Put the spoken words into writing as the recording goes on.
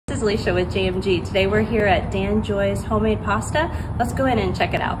is Alicia with JMG. Today we're here at Danjoy's Homemade Pasta. Let's go in and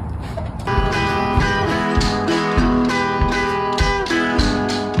check it out.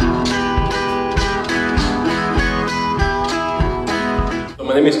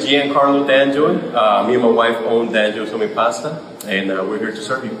 My name is Giancarlo Danjoy. Me and my wife own Danjoy's Homemade Pasta, and we're here to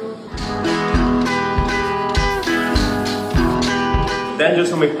serve you. Danjoy's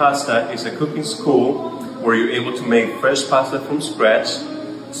Homemade Pasta is a cooking school where you're able to make fresh pasta from scratch,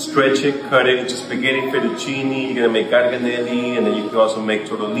 stretch it, cut it into spaghetti, fettuccine, you're gonna make garganelli, and then you can also make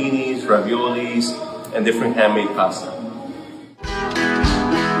tortellinis, raviolis, and different handmade pasta.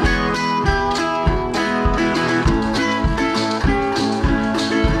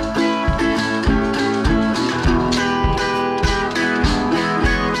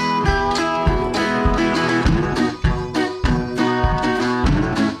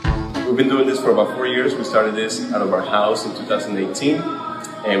 We've been doing this for about 4 years. We started this out of our house in 2018,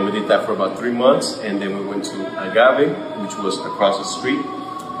 and we did that for about 3 months, and then we went to Agave, which was across the street.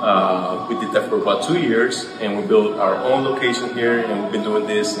 We did that for about 2 years, and we built our own location here, and we've been doing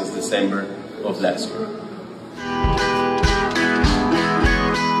this since December of last year.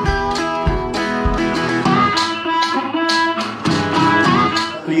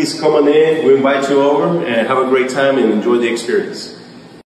 Please come on in, we invite you over and have a great time and enjoy the experience.